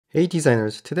Hey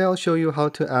designers, today I'll show you how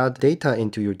to add data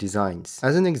into your designs.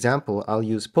 As an example, I'll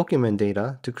use Pokemon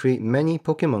data to create many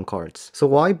Pokemon cards. So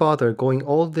why bother going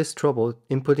all this trouble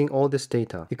inputting all this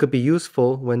data? It could be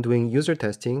useful when doing user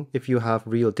testing if you have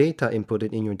real data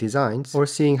inputted in your designs, or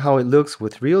seeing how it looks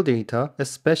with real data,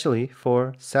 especially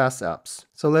for SaaS apps.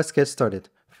 So let's get started.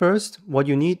 First, what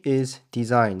you need is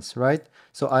designs, right?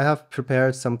 So I have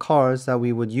prepared some cards that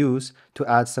we would use to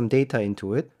add some data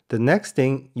into it. The next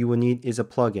thing you will need is a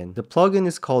plugin. The plugin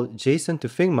is called JSON to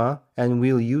Figma, and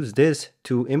we'll use this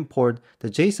to import the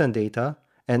JSON data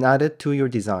and add it to your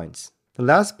designs. The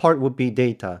last part would be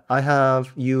data. I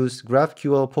have used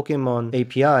GraphQL Pokemon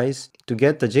APIs to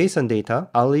get the JSON data.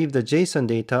 I'll leave the JSON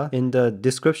data in the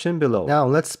description below. Now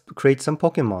let's create some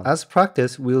Pokemon. As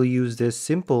practice, we'll use this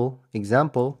simple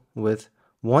example with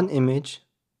one image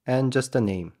and just a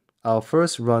name. I'll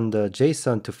first run the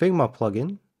JSON to Figma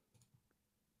plugin,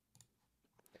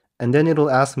 and then it'll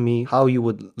ask me how you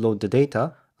would load the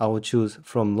data. I will choose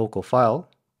from local file,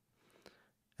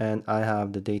 and I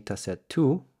have the data set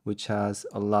 2, which has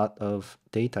a lot of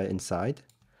data inside.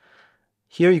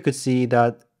 Here you could see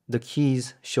that the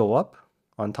keys show up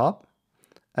on top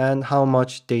and how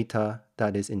much data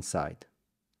that is inside.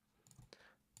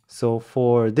 So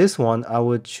for this one, I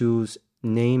would choose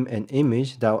name and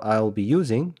image that I'll be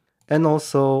using. And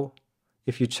also,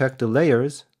 if you check the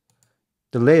layers,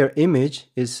 the layer image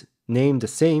is named the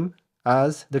same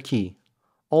as the key,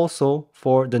 also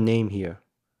for the name here.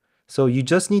 So you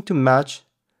just need to match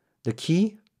the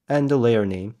key and the layer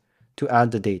name to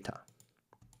add the data.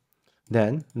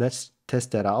 Then let's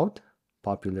test that out.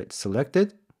 Populate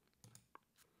selected.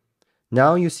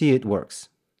 Now you see it works.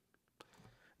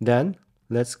 Then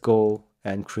let's go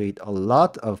and create a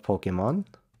lot of Pokemon.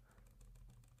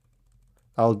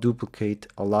 I'll duplicate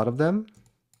a lot of them.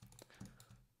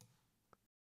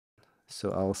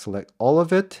 So I'll select all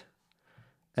of it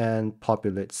and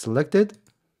populate selected.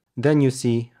 Then you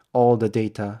see all the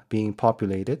data being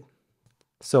populated.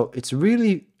 So it's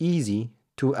really easy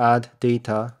to add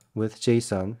data with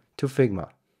JSON to Figma.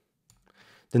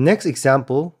 The next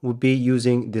example would be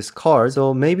using this card.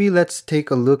 So maybe let's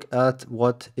take a look at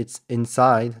what it's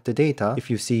inside the data. If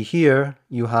you see here,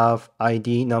 you have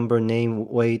ID, number, name,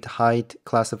 weight, height,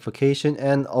 classification,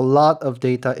 and a lot of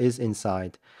data is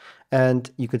inside.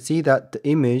 And you could see that the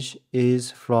image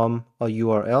is from a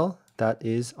URL that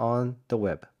is on the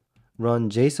web. Run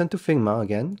JSON to Figma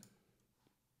again.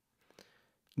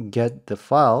 Get the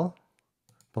file,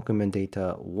 Pokemon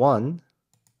data 1.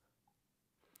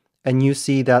 And you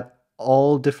see that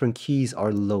all different keys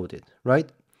are loaded,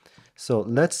 right? So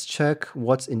let's check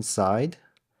what's inside.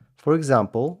 For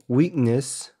example,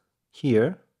 weakness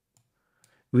here,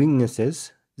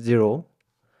 weaknesses 0.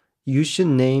 You should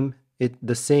name it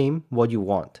the same what you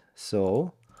want.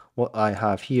 So what I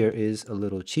have here is a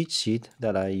little cheat sheet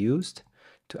that I used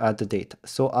to add the data.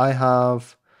 So I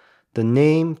have the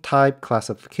name, type,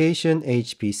 classification,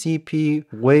 HPCP,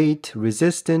 weight,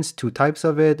 resistance, 2 types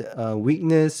of it,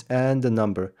 weakness, and the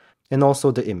number, and also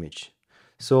the image.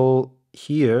 So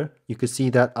here you can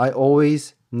see that I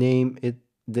always name it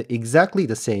exactly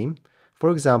the same.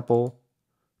 For example,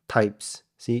 types.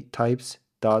 See, types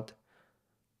dot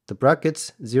the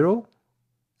brackets 0,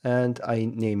 and I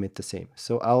name it the same.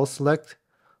 So I'll select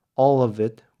all of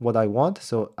it what I want.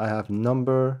 So I have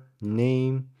number,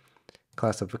 name,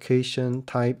 classification,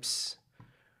 types,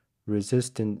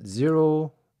 resistance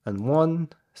 0 and 1,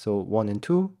 so 1 and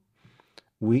 2,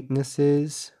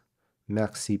 weaknesses,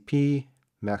 max CP,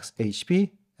 max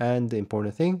HP, and the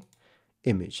important thing,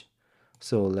 image.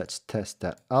 So let's test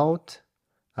that out.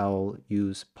 I'll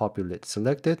use populate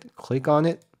selected, click on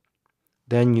it,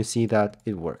 then you see that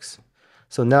it works.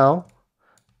 So now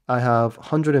I have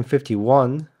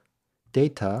 151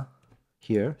 data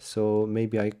here, so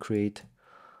maybe I create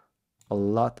a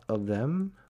lot of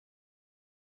them.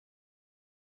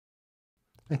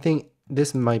 I think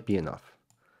this might be enough.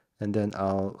 And then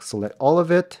I'll select all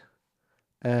of it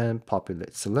and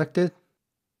populate selected.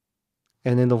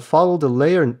 And it'll follow the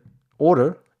layer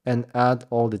order and add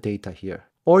all the data here.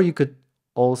 Or you could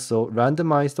also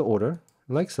randomize the order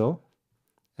like so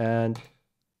and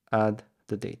add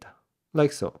the data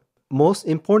like so. Most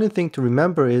important thing to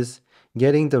remember is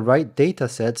getting the right data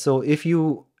set. So if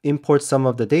you import some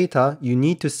of the data, you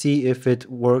need to see if it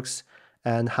works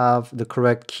and have the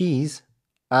correct keys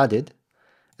added.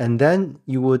 And then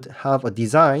you would have a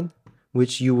design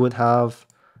which you would have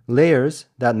layers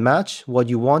that match what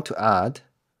you want to add.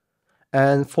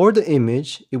 And for the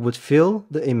image, it would fill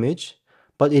the image,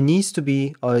 but it needs to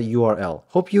be a URL.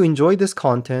 Hope you enjoyed this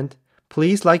content.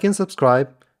 Please like and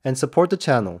subscribe and support the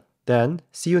channel. Then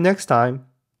see you next time.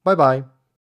 Bye bye.